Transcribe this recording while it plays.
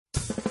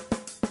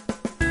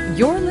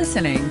You're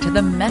listening to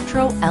the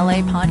Metro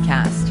LA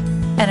Podcast,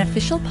 an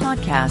official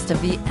podcast of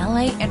the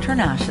LA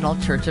International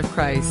Church of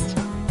Christ.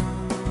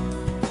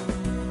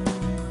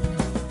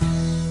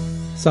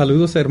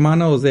 Saludos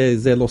hermanos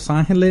desde Los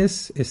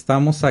Ángeles.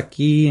 Estamos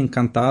aquí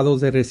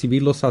encantados de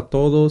recibirlos a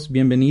todos.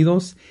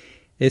 Bienvenidos.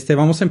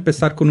 Vamos a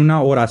empezar con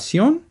una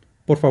oración.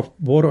 Por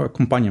favor,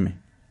 acompáñame.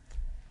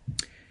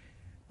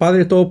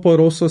 Padre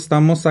Todopoderoso,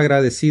 estamos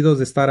agradecidos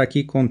de estar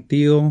aquí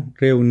contigo,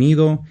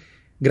 reunido.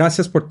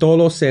 Gracias por todos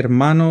los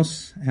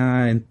hermanos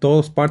en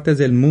todas partes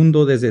del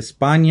mundo, desde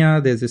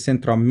España, desde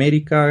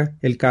Centroamérica,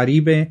 el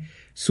Caribe,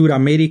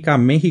 Suramérica,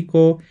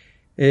 México.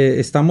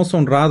 Estamos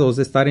honrados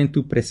de estar en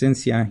tu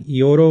presencia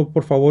y oro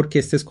por favor que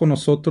estés con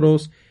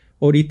nosotros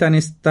ahorita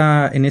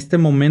en este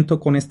momento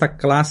con esta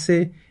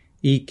clase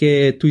y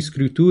que tus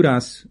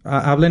escrituras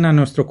hablen a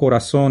nuestro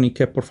corazón y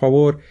que por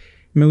favor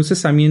me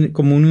uses a mí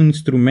como un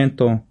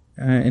instrumento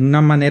en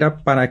una manera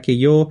para que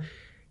yo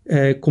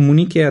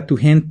comunique a tu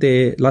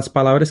gente las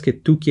palabras que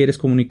tú quieres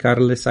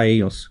comunicarles a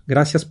ellos.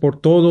 Gracias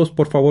por todos.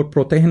 Por favor,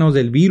 protégenos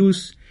del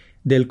virus,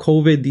 del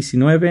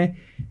COVID-19,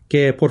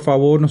 que por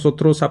favor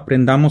nosotros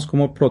aprendamos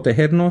cómo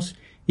protegernos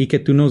y que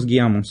tú nos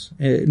guíes.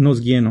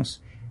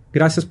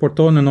 Gracias por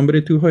todo en el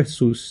nombre de tu Hijo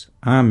Jesús.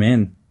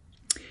 Amén.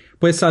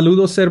 Pues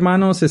saludos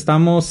hermanos,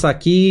 estamos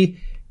aquí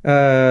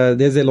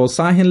desde Los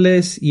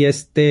Ángeles y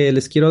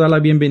les quiero dar la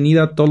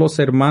bienvenida a todos los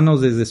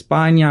hermanos desde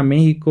España,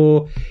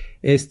 México,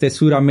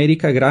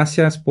 Suramérica.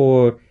 Gracias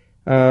por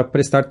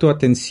prestar tu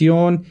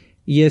atención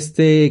y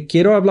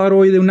quiero hablar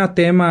hoy de un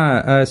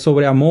tema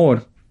sobre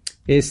amor.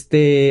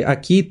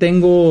 Aquí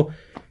tengo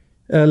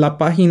la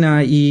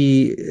página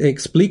y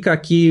explica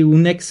aquí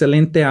un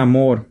excelente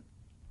amor,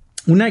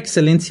 una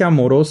excelencia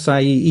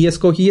amorosa y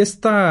escogí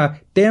este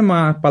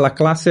tema para la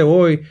clase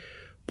hoy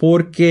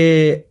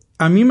porque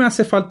a mí me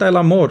hace falta el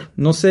amor.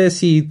 No sé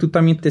si tú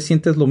también te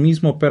sientes lo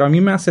mismo, pero a mí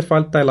me hace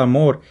falta el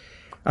amor.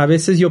 A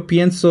veces yo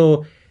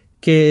pienso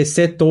que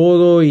sé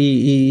todo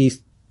y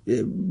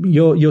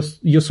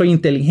yo soy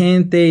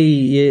inteligente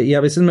y a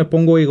veces me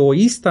pongo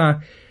egoísta.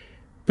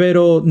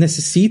 Pero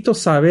necesito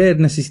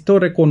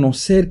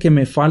reconocer que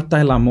me falta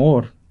el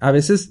amor. A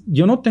veces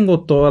yo no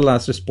tengo todas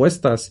las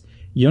respuestas.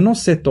 Yo no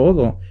sé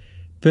todo.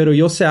 Pero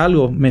yo sé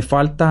algo. Me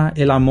falta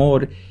el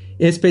amor.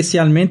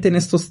 Especialmente en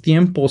estos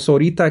tiempos,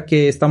 ahorita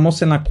que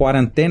estamos en la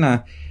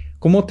cuarentena.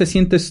 ¿Cómo te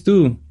sientes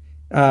tú?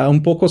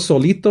 ¿Un poco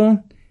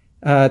solito?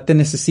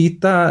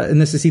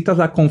 ¿Necesitas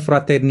la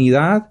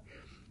confraternidad?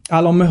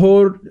 A lo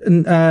mejor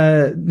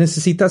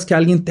necesitas que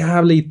alguien te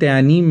hable y te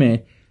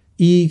anime.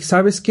 Y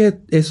sabes que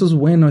eso es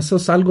bueno, eso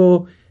es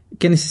algo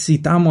que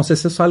necesitamos,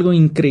 eso es algo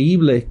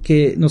increíble,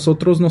 que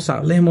nosotros nos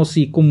hablemos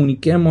y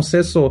comuniquemos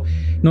eso,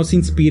 nos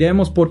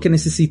inspiremos porque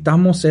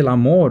necesitamos el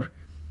amor.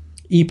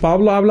 Y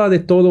Pablo habla de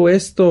todo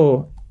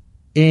esto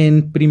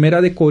en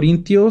 1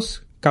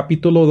 Corintios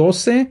capítulo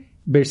 12,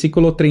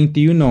 versículo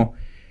 31.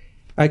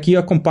 Aquí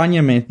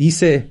acompáñame,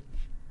 dice,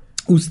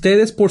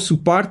 ustedes por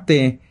su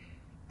parte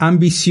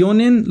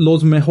ambicionen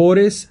los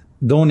mejores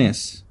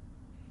dones.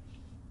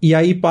 Y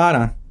ahí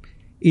para.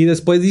 Y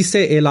después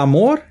dice el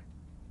amor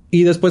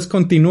y después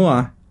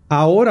continúa.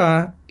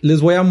 Ahora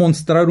les voy a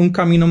mostrar un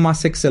camino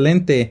más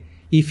excelente.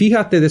 Y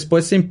fíjate,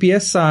 después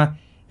empieza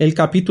el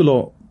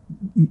capítulo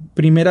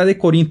 1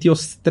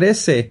 Corintios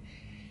 13.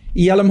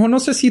 Y a lo mejor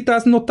no sé si te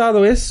has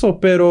notado eso,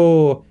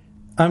 pero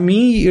a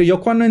mí, yo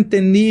cuando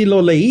entendí y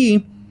lo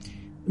leí,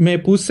 me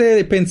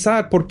puse a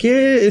pensar, ¿por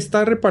qué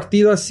está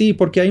repartido así?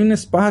 ¿Por qué hay un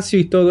espacio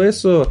y todo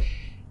eso?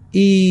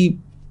 Y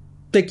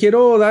te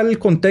quiero dar el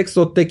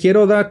contexto, te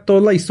quiero dar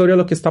toda la historia de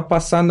lo que está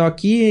pasando.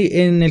 Aquí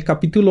en el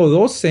capítulo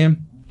 12,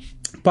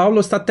 Pablo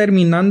está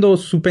terminando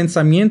su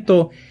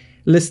pensamiento,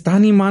 le está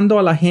animando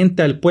a la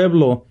gente, al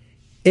pueblo.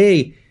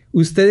 Hey,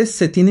 ustedes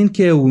se tienen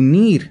que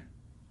unir,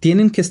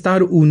 tienen que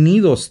estar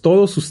unidos,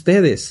 todos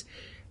ustedes.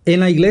 En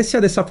la iglesia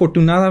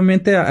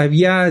desafortunadamente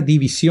había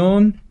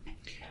división,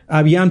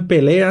 habían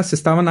peleas, se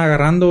estaban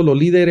agarrando los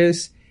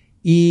líderes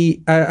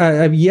y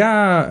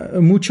había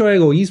mucho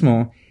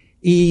egoísmo.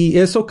 Y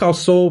eso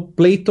causó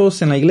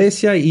pleitos en la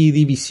iglesia y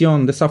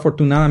división,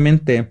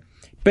 desafortunadamente.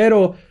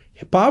 Pero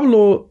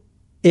Pablo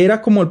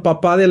era como el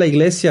papá de la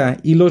iglesia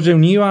y los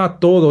reunía a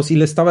todos y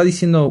le estaba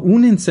diciendo,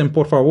 únense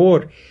por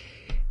favor.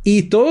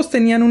 Y todos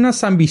tenían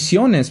unas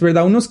ambiciones,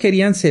 ¿verdad? Unos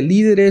querían ser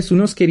líderes,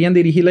 unos querían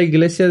dirigir la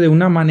iglesia de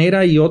una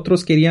manera y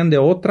otros querían de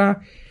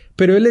otra.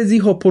 Pero él les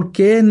dijo, ¿por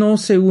qué no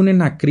se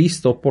unen a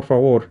Cristo, por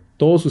favor?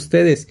 Todos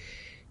ustedes.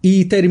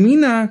 Y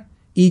termina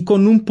y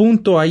con un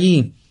punto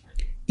allí.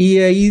 Y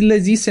ahí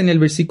les dice en el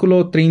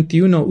versículo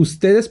 31,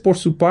 ustedes por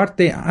su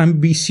parte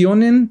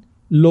ambicionen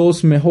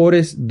los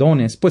mejores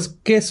dones. Pues,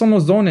 ¿qué son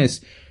los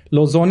dones?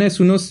 Los dones,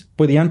 unos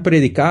podían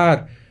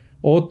predicar,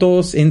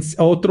 otros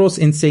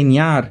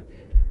enseñar.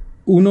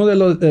 Uno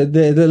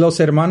de los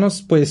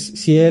hermanos, pues,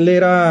 si él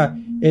era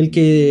el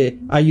que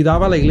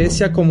ayudaba a la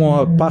iglesia como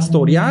a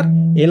pastorear,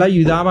 él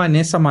ayudaba en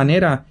esa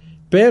manera.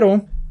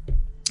 Pero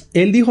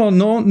él dijo,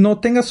 no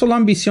tenga solo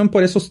ambición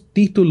por esos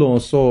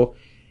títulos o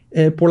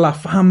por la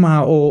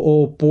fama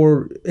o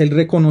por el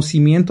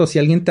reconocimiento. Si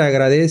alguien te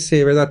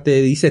agradece, ¿verdad?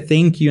 Te dice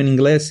thank you en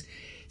inglés.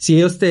 Si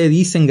ellos te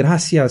dicen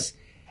gracias,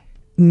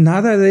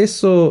 nada de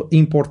eso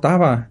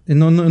importaba.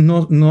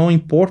 No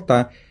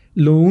importa.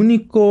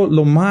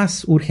 Lo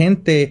más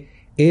urgente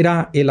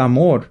era el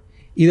amor.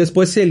 Y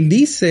después él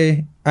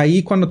dice,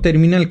 ahí cuando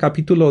termina el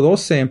capítulo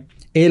 12,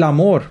 el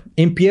amor.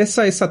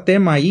 Empieza ese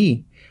tema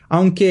ahí.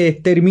 Aunque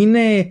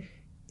termine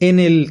en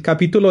el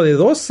capítulo de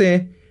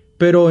 12,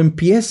 pero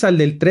empieza el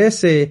del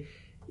 13.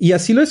 Y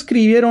así lo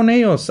escribieron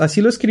ellos.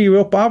 Así lo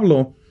escribió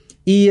Pablo.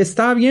 Y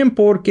está bien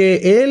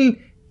porque él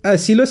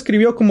así lo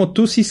escribió como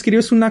tú si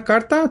escribes una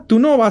carta, tú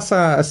no vas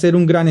a hacer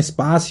un gran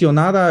espacio,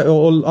 nada,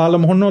 o a lo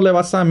mejor no le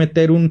vas a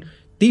meter un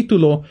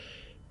título,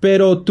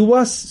 pero tú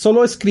vas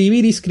solo a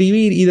escribir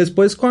y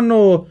después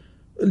cuando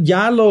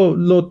ya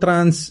lo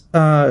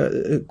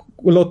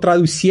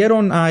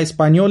traducieron a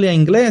español y a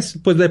inglés,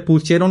 pues le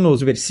pusieron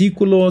los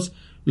versículos,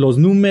 los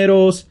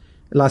números,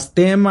 las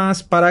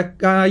temas para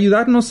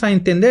ayudarnos a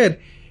entender.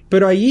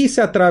 Pero ahí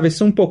se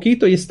atravesó un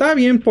poquito y está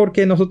bien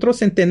porque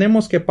nosotros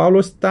entendemos que Pablo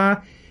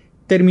está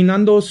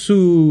terminando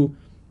su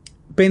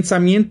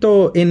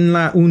pensamiento en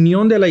la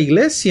unión de la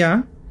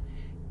iglesia,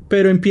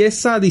 pero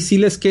empieza a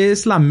decirles qué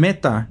es la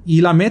meta.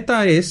 Y la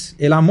meta es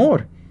el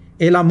amor.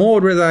 El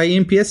amor, ¿verdad? Ahí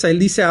empieza. Él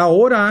dice,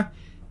 ahora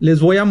les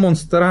voy a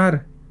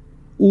mostrar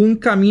un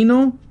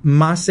camino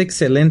más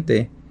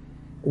excelente.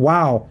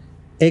 ¡Wow!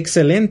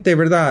 Excelente,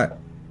 ¿verdad?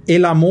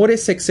 El amor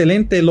es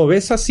excelente. ¿Lo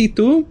ves así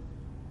tú?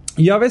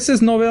 Yo a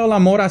veces no veo el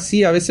amor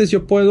así. A veces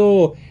yo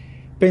puedo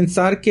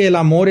pensar que el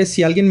amor es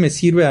si alguien me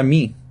sirve a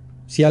mí.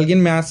 Si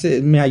alguien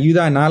me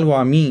ayuda en algo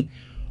a mí.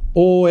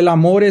 O el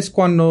amor es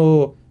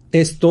cuando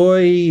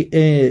estoy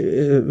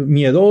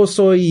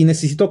miedoso y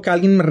necesito que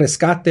alguien me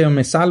rescate o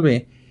me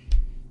salve.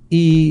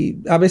 Y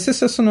a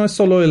veces eso no es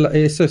solo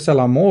eso es el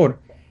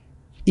amor.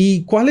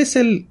 ¿Y cuál es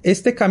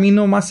este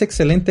camino más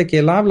excelente que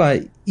él habla?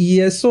 Y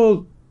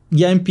eso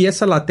ya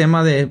empieza el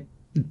tema de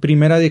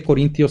 1 de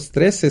Corintios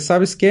 13.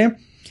 ¿Sabes qué?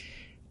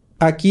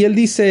 Aquí él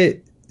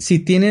dice, si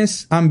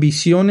tienes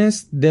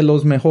ambiciones de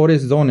los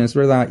mejores dones,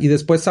 ¿verdad? Y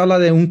después habla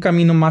de un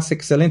camino más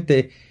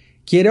excelente.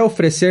 Quiere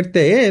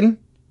ofrecerte él,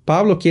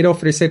 Pablo quiere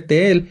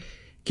ofrecerte él,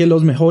 que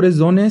los mejores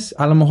dones,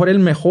 a lo mejor el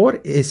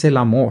mejor es el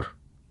amor.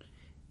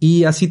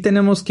 Y así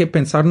tenemos que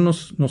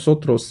pensarnos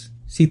nosotros,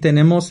 si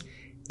tenemos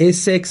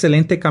ese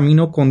excelente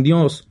camino con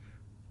Dios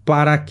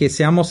para que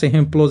seamos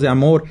ejemplos de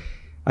amor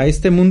a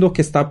este mundo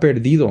que está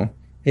perdido.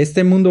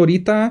 Este mundo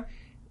ahorita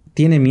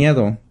tiene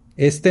miedo.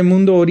 Este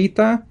mundo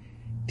ahorita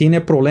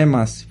tiene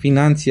problemas,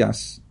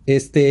 finanzas,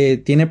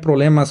 tiene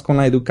problemas con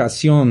la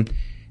educación.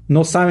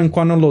 No saben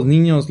cuándo los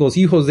niños, los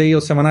hijos de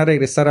ellos se van a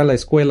regresar a la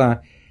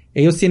escuela.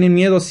 Ellos tienen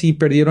miedo si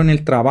perdieron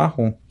el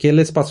trabajo. ¿Qué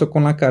les pasó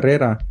con la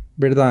carrera?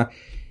 ¿Verdad?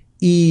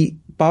 Y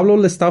Pablo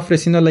le está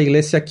ofreciendo a la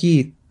iglesia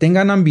aquí,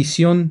 tengan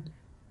ambición,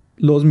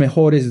 los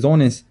mejores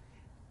dones.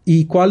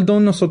 ¿Y cuál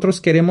don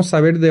nosotros queremos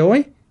saber de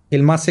hoy?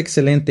 El más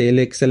excelente, el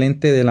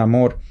excelente del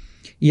amor.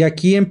 Y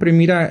aquí en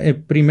primera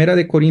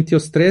de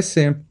Corintios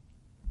 13,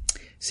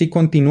 si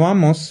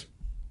continuamos,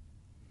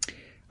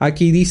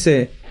 aquí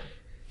dice,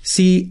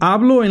 si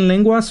hablo en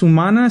lenguas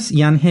humanas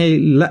y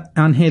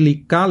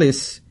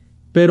angelicales,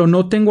 pero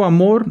no tengo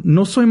amor,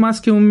 no soy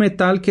más que un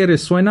metal que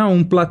resuena o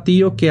un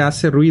platillo que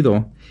hace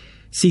ruido.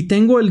 Si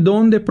tengo el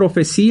don de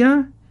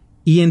profecía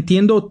y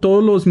entiendo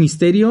todos los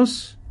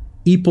misterios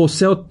y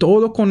poseo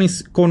todo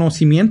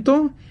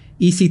conocimiento,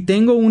 y si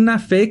tengo una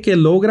fe que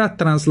logra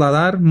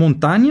trasladar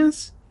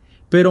montañas,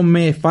 pero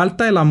me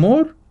falta el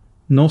amor,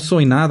 no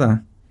soy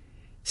nada.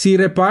 Si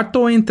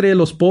reparto entre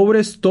los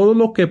pobres todo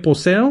lo que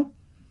poseo,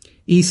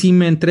 y si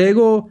me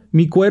entrego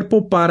mi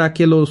cuerpo para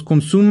que los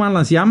consuman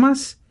las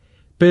llamas,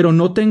 pero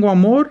no tengo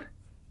amor,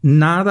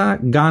 nada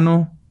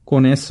gano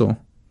con eso.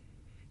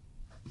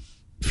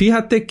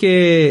 Fíjate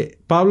que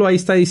Pablo ahí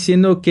está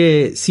diciendo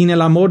que sin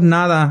el amor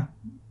nada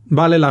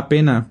vale la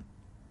pena.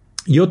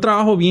 Yo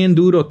trabajo bien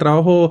duro,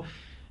 trabajo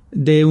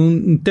de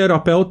un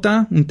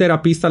terapeuta, un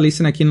terapista le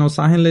dicen aquí en Los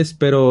Ángeles,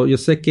 pero yo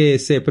sé que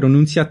se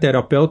pronuncia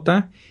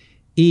terapeuta.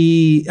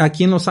 Y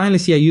aquí en Los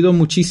Ángeles sí ayudo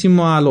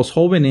muchísimo a los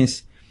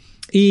jóvenes.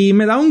 Y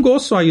me da un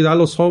gozo ayudar a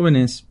los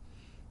jóvenes.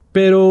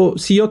 Pero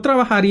si yo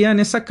trabajaría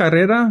en esa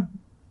carrera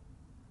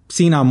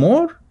sin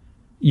amor,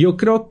 yo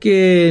creo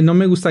que no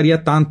me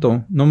gustaría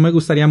tanto. No me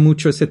gustaría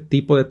mucho ese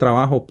tipo de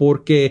trabajo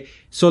porque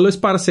solo es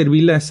para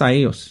servirles a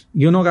ellos.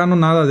 Yo no gano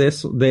nada de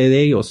eso,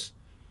 de ellos.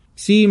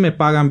 Sí, me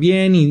pagan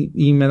bien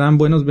y me dan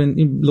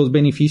los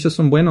beneficios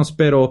son buenos,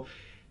 pero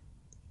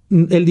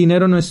el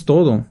dinero no es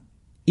todo.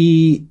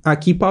 Y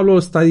aquí Pablo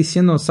está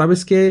diciendo,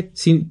 ¿sabes qué?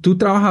 Si tú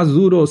trabajas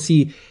duro,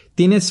 si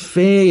tienes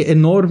fe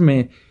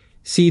enorme,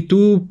 si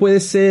tú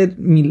puedes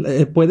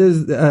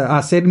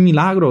hacer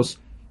milagros,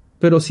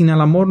 pero sin el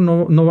amor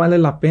no vale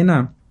la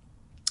pena.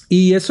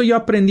 Y eso yo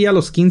aprendí a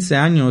los 15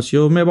 años.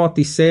 Yo me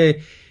bauticé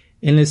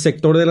en el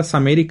sector de las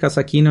Américas,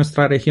 aquí en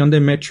nuestra región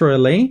de Metro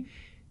LA,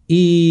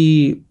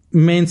 y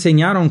me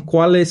enseñaron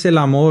cuál es el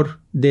amor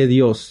de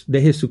Dios,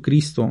 de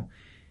Jesucristo.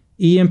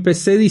 Y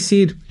empecé a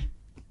decir,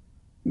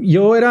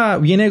 yo era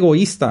bien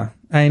egoísta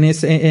a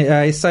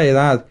esa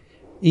edad.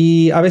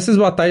 Y a veces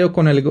batallo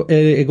con el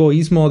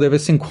egoísmo de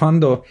vez en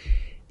cuando.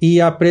 Y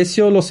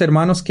aprecio los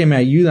hermanos que me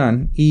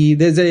ayudan. Y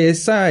desde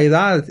esa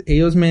edad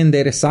ellos me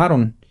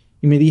enderezaron.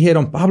 Y me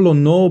dijeron, Pablo,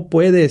 no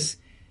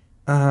puedes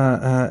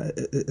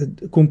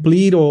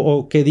cumplir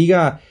o que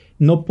diga,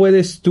 no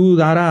puedes tú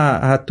dar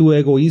a tu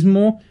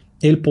egoísmo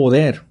el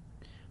poder.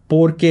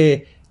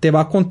 Porque te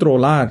va a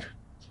controlar.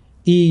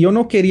 Y yo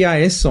no quería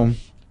eso.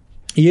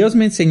 Y ellos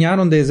me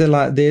enseñaron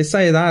de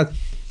esa edad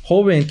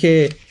joven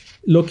que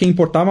lo que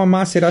importaba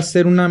más era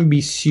ser una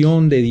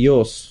ambición de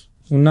Dios,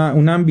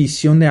 una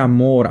ambición de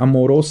amor,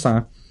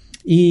 amorosa.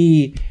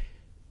 Y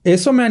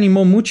eso me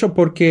animó mucho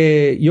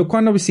porque yo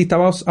cuando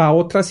visitaba a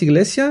otras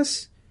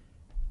iglesias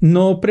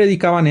no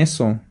predicaban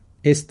eso.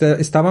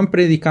 Estaban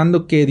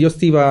predicando que Dios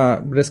te iba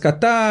a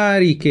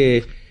rescatar y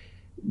que,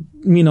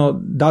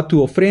 da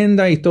tu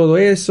ofrenda y todo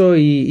eso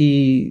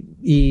y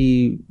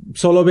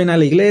solo ven a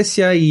la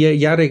iglesia y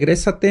ya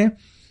regrésate.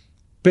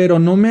 Pero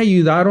no me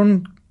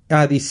ayudaron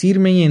a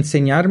decirme y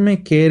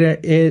enseñarme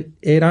que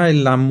era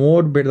el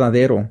amor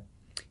verdadero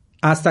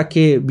hasta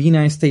que vine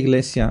a esta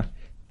iglesia.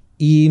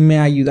 Y me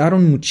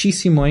ayudaron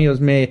muchísimo ellos.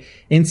 Me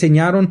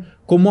enseñaron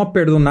cómo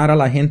perdonar a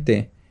la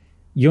gente.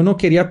 Yo no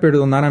quería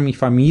perdonar a mi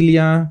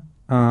familia,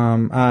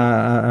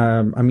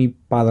 a mi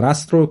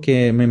padrastro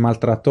que me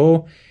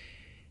maltrató.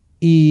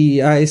 Y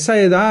a esa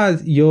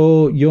edad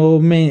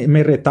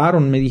me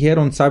retaron, me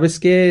dijeron, ¿sabes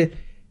qué?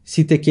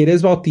 Si te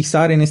quieres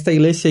bautizar en esta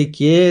iglesia y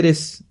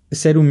quieres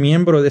ser un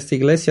miembro de esta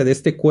iglesia, de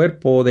este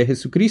cuerpo de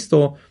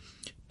Jesucristo,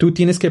 tú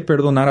tienes que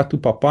perdonar a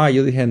tu papá.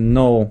 Yo dije,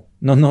 no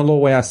lo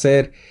voy a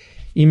hacer.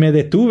 Y me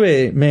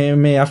detuve,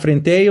 me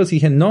afrenté a ellos y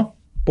dije, no.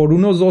 Por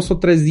unos 2 o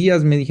 3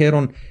 días me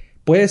dijeron,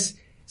 pues,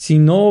 si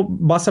no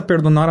vas a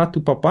perdonar a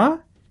tu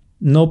papá,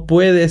 no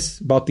puedes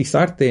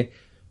bautizarte,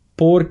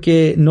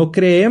 porque no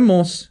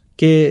creemos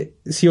que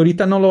si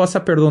ahorita no lo vas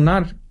a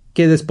perdonar,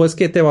 que después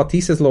que te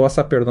bautices lo vas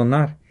a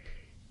perdonar.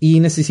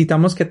 Y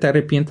necesitamos que te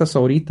arrepientas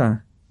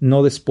ahorita,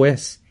 no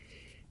después.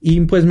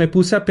 Y pues me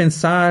puse a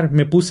pensar,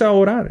 me puse a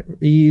orar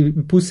y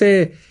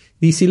puse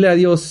decirle a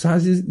Dios,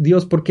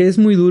 Dios, ¿por qué es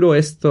muy duro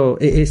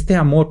este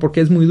amor? ¿Por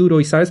qué es muy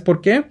duro? ¿Y sabes por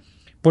qué?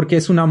 Porque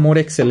es un amor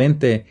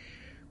excelente.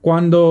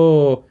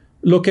 Cuando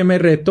lo que me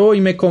retó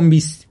y me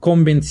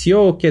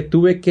convenció que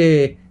tuve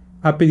que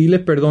pedirle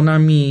perdón a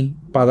mi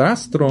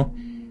padrastro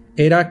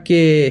era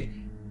que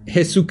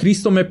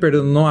Jesucristo me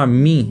perdonó a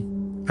mí,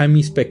 a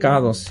mis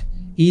pecados.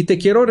 Y te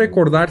quiero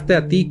recordarte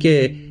a ti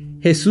que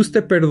Jesús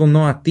te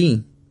perdonó a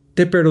ti.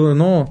 Te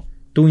perdonó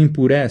tu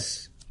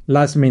impurez,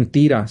 las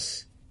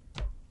mentiras,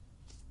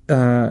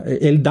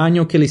 el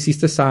daño que le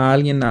hiciste a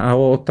alguien, a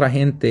otra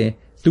gente,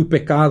 tu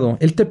pecado.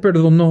 Él te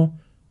perdonó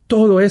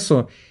todo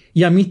eso.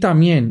 Y a mí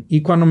también.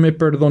 Y cuando me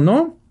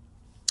perdonó,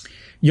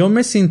 yo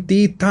me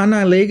sentí tan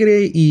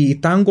alegre y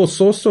tan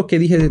gozoso que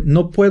dije,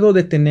 no puedo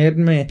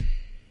detenerme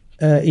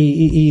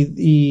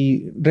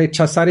y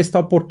rechazar esta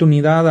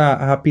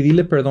oportunidad a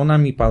pedirle perdón a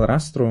mi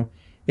padrastro.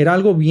 Era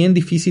algo bien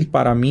difícil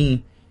para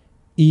mí.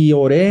 Y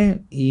oré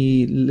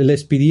y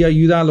les pedí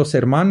ayuda a los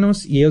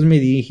hermanos y ellos me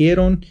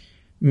dirigieron,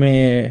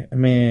 me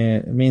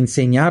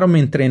enseñaron, me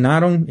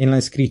entrenaron en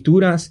las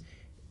escrituras.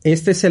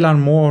 Este es el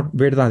amor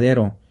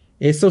verdadero.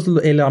 Esto es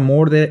el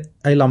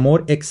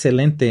amor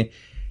excelente.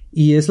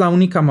 Y es la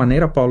única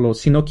manera, Pablo.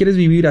 Si no quieres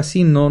vivir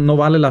así, no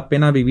vale la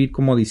pena vivir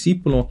como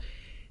discípulo.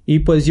 Y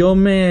pues yo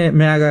me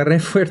agarré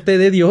fuerte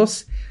de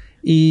Dios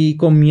y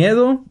con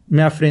miedo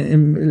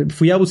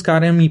fui a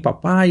buscar a mi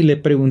papá y le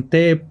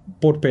pregunté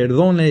por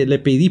perdón, le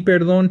pedí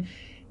perdón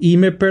y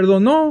me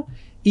perdonó.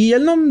 Y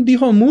él no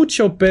dijo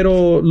mucho,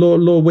 pero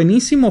lo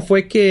buenísimo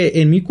fue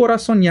que en mi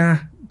corazón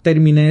ya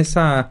terminé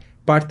esa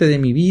parte de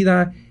mi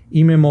vida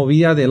y me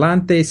moví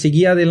adelante,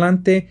 seguí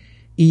adelante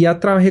y ya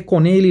trabajé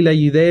con él y le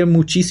ayudé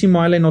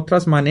muchísimo a él en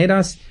otras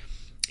maneras.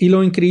 Y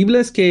lo increíble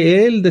es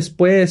que él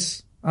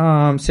después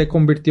se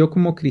convirtió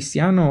como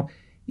cristiano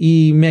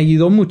y me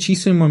ayudó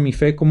muchísimo en mi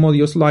fe, como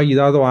Dios lo ha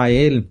ayudado a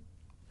él.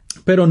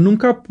 Pero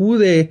nunca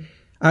pude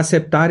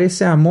aceptar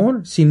ese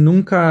amor si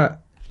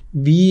nunca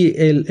vi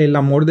el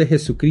amor de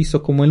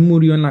Jesucristo, como Él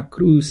murió en la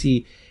cruz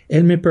y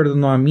Él me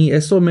perdonó a mí.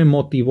 Eso me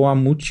motivó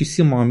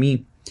muchísimo a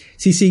mí.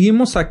 Si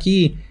seguimos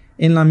aquí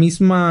en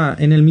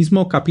el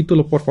mismo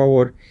capítulo, por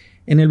favor,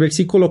 en el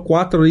versículo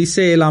 4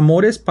 dice, el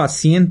amor es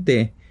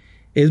paciente,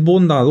 es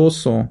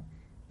bondadoso.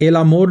 El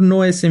amor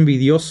no es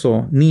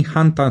envidioso, ni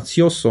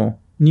jactancioso,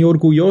 ni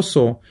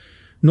orgulloso.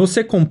 No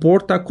se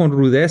comporta con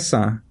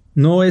rudeza.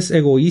 No es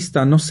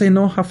egoísta, no se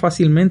enoja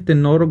fácilmente,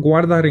 no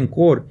guarda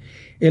rencor.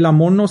 El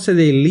amor no se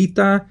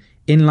deleita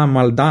en la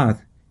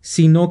maldad,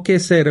 sino que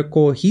se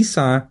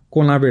regociza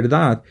con la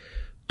verdad.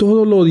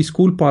 Todo lo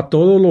disculpa,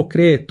 todo lo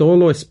cree, todo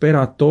lo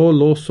espera, todo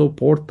lo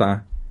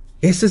soporta.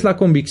 Esa es la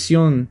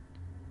convicción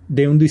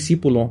de un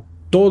discípulo.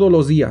 Todos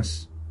los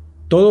días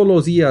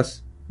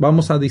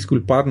vamos a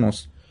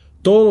disculparnos.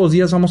 Todos los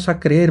días vamos a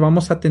creer,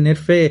 vamos a tener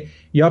fe.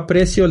 Yo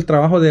aprecio el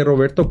trabajo de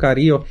Roberto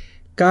Carrillo.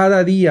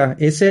 Cada día,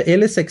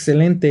 él es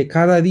excelente.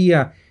 Cada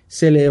día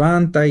se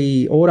levanta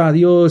y ora a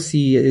Dios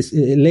y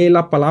lee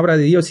la palabra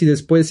de Dios y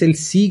después él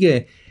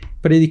sigue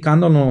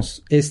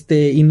predicándonos,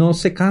 y no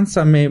se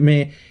cansa,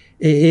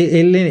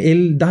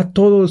 él da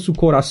todo su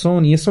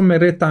corazón y eso me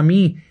reta a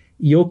mí.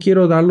 Yo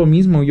quiero dar lo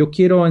mismo. Yo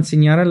quiero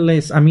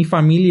enseñarles a mi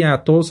familia,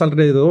 a todos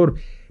alrededor,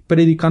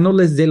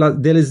 predicándoles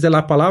desde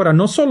la palabra.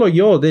 No solo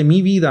yo, de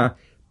mi vida,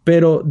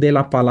 pero de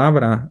la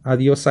palabra a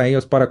Dios a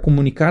ellos, para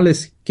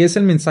comunicarles qué es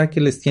el mensaje que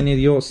les tiene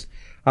Dios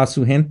a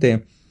su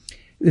gente.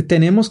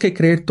 Tenemos que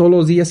creer todos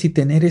los días y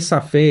tener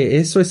esa fe.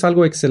 Eso es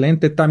algo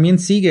excelente. También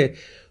sigue,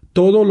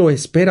 todo lo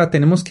espera.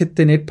 Tenemos que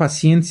tener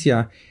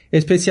paciencia,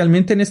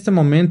 especialmente en este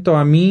momento.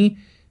 A mí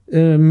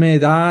me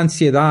da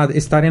ansiedad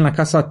estar en la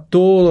casa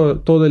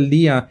todo el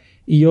día.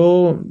 Y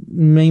yo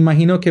me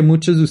imagino que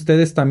muchos de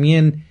ustedes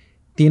también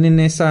tienen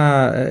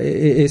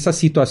esa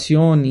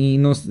situación y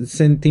nos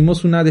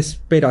sentimos una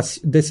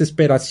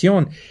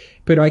desesperación.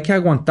 Pero hay que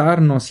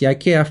aguantarnos y hay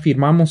que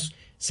afirmarnos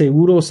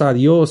seguros a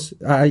Dios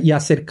y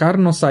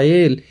acercarnos a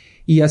Él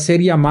y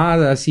hacer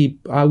llamadas y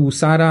a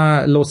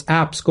usar los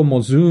apps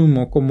como Zoom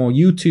o como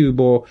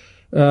YouTube o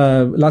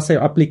las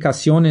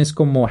aplicaciones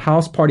como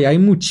House Party. Hay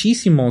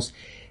muchísimos.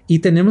 Y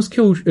tenemos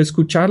que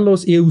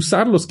escucharlos y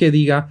usarlos, que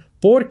diga,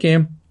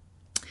 porque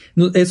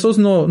esos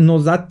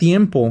nos da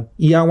tiempo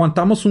y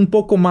aguantamos un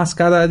poco más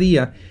cada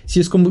día.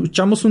 Si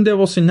escuchamos un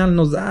devocional,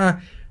 nos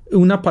da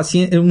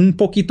un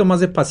poquito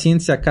más de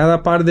paciencia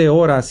cada par de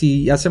horas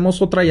y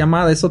hacemos otra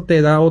llamada. Eso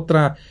te da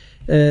otra,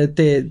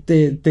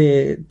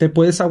 te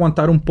puedes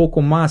aguantar un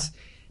poco más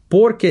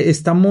porque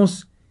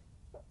estamos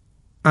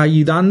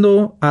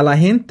ayudando a la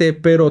gente,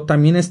 pero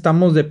también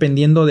estamos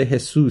dependiendo de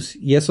Jesús.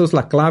 Y eso es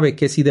la clave,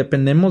 que si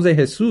dependemos de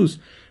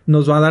Jesús,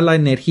 nos va a dar la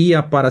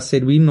energía para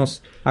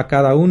servirnos a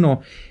cada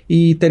uno.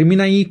 Y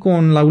termina ahí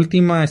con la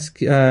última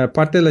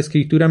parte de la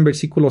escritura en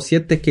versículo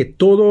 7, que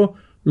todo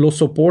lo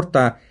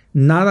soporta,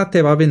 nada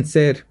te va a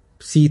vencer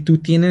si tú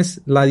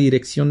tienes la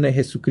dirección de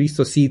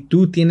Jesucristo, si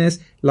tú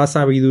tienes la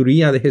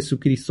sabiduría de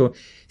Jesucristo.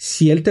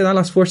 Si Él te da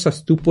las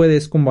fuerzas, tú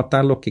puedes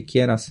combatir lo que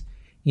quieras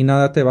y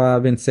nada te va a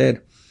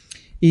vencer.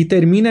 Y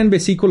termina en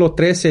versículo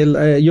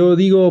 13, yo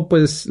digo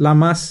pues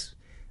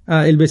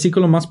el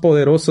versículo más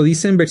poderoso.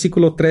 Dice en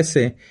versículo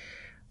 13,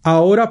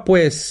 ahora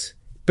pues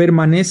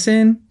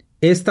permanecen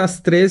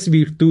estas tres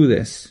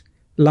virtudes,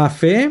 la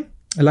fe,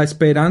 la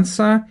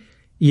esperanza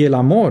y el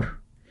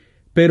amor.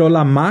 Pero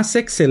la más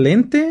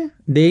excelente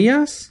de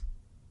ellas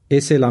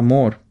es el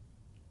amor.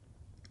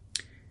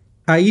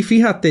 Ahí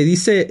fíjate,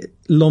 dice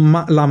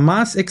la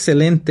más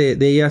excelente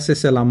de ellas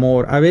es el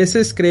amor. A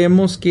veces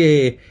creemos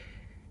que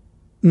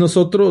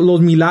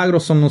los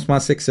milagros son los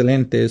más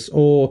excelentes,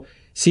 o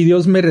si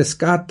Dios me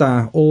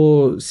rescata,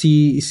 o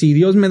si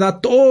Dios me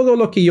da todo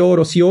lo que yo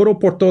oro, si oro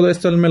por todo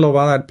esto, Él me lo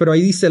va a dar. Pero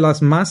ahí dice,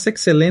 las más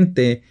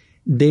excelente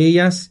de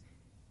ellas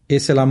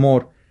es el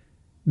amor.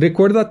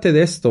 Recuérdate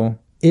de esto,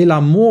 el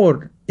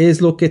amor es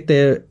lo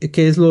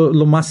es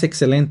lo más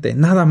excelente,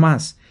 nada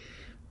más.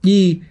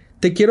 Y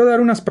te quiero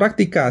dar unas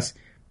prácticas.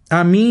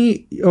 A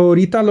mí,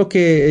 ahorita lo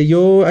que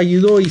yo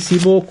ayudo y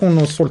sirvo con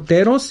los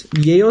solteros,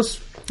 y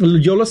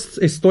yo los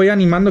estoy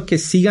animando que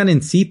sigan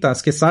en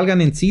citas, que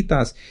salgan en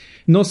citas.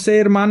 No sé,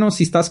 hermano,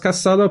 si estás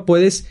casado,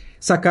 puedes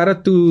sacar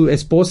a tu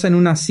esposa en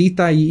una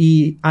cita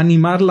y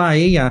animarla a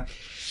ella.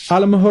 A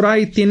lo mejor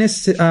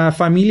tienes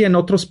familia en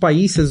otros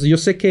países. Yo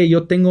sé que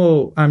yo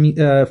tengo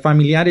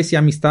familiares y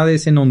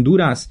amistades en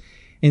Honduras,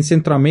 en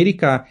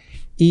Centroamérica,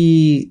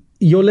 y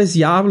yo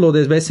les hablo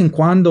de vez en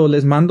cuando,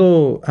 les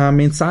mando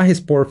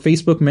mensajes por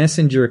Facebook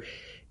Messenger.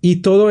 Y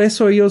todo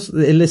eso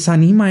les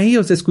anima a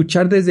ellos a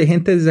escuchar desde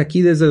gente desde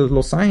aquí, desde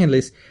Los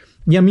Ángeles.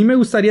 Y a mí me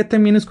gustaría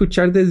también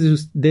escuchar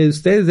de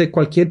ustedes de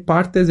cualquier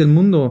parte del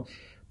mundo,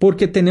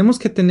 porque tenemos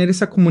que tener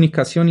esa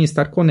comunicación y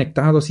estar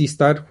conectados y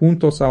estar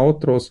juntos a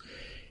otros.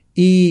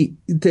 Y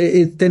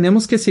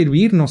tenemos que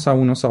servirnos a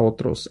unos a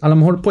otros. A lo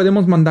mejor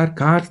podemos mandar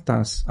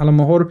cartas, a lo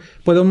mejor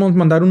podemos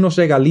mandar unos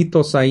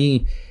regalitos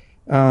ahí.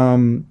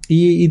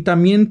 Y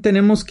también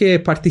tenemos que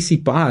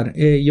participar.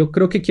 Yo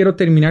creo que quiero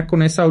terminar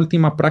con esa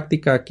última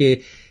práctica,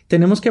 que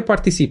tenemos que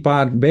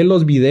participar, ver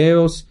los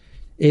videos,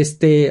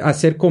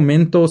 hacer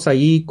comentarios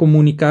ahí,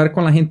 comunicar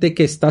con la gente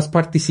que estás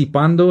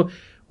participando.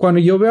 Cuando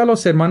yo veo a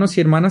los hermanos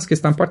y hermanas que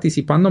están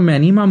participando, me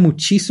anima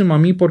muchísimo a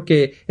mí,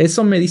 porque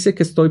eso me dice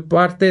que estoy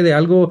parte de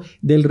algo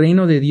del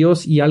reino de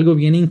Dios y algo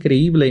bien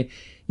increíble.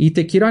 Y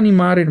te quiero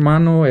animar,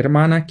 hermano,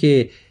 hermana,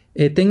 que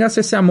tengas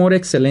ese amor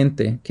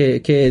excelente,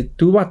 que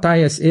tú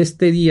batallas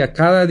este día,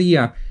 cada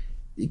día,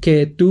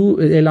 que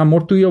el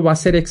amor tuyo va a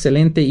ser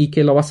excelente y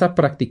que lo vas a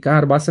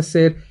practicar. Vas a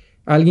ser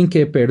alguien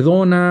que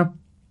perdona,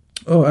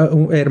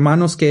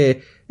 hermanos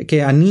que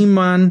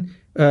animan,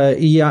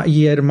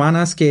 y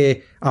hermanas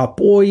que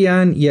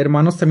apoyan, y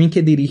hermanos también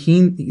que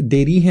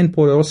dirigen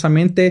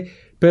poderosamente.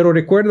 Pero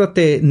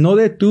recuérdate, no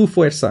de tus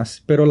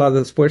fuerzas, pero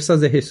las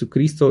fuerzas de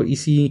Jesucristo. Y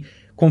si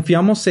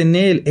confiamos en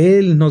Él,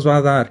 Él nos va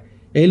a dar,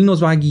 Él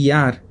nos va a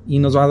guiar y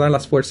nos va a dar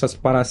las fuerzas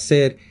para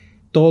hacer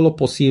todo lo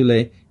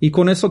posible. Y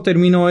con eso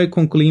termino hoy,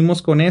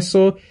 concluimos con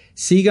eso.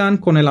 Sigan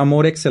con el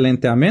amor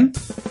excelente. Amén.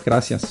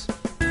 Gracias.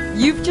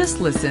 You've just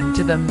listened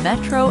to the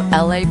Metro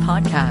LA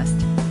podcast.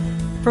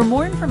 For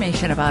more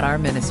information about our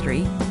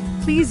ministry,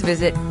 please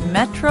visit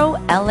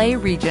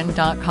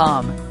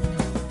metrolaregion.com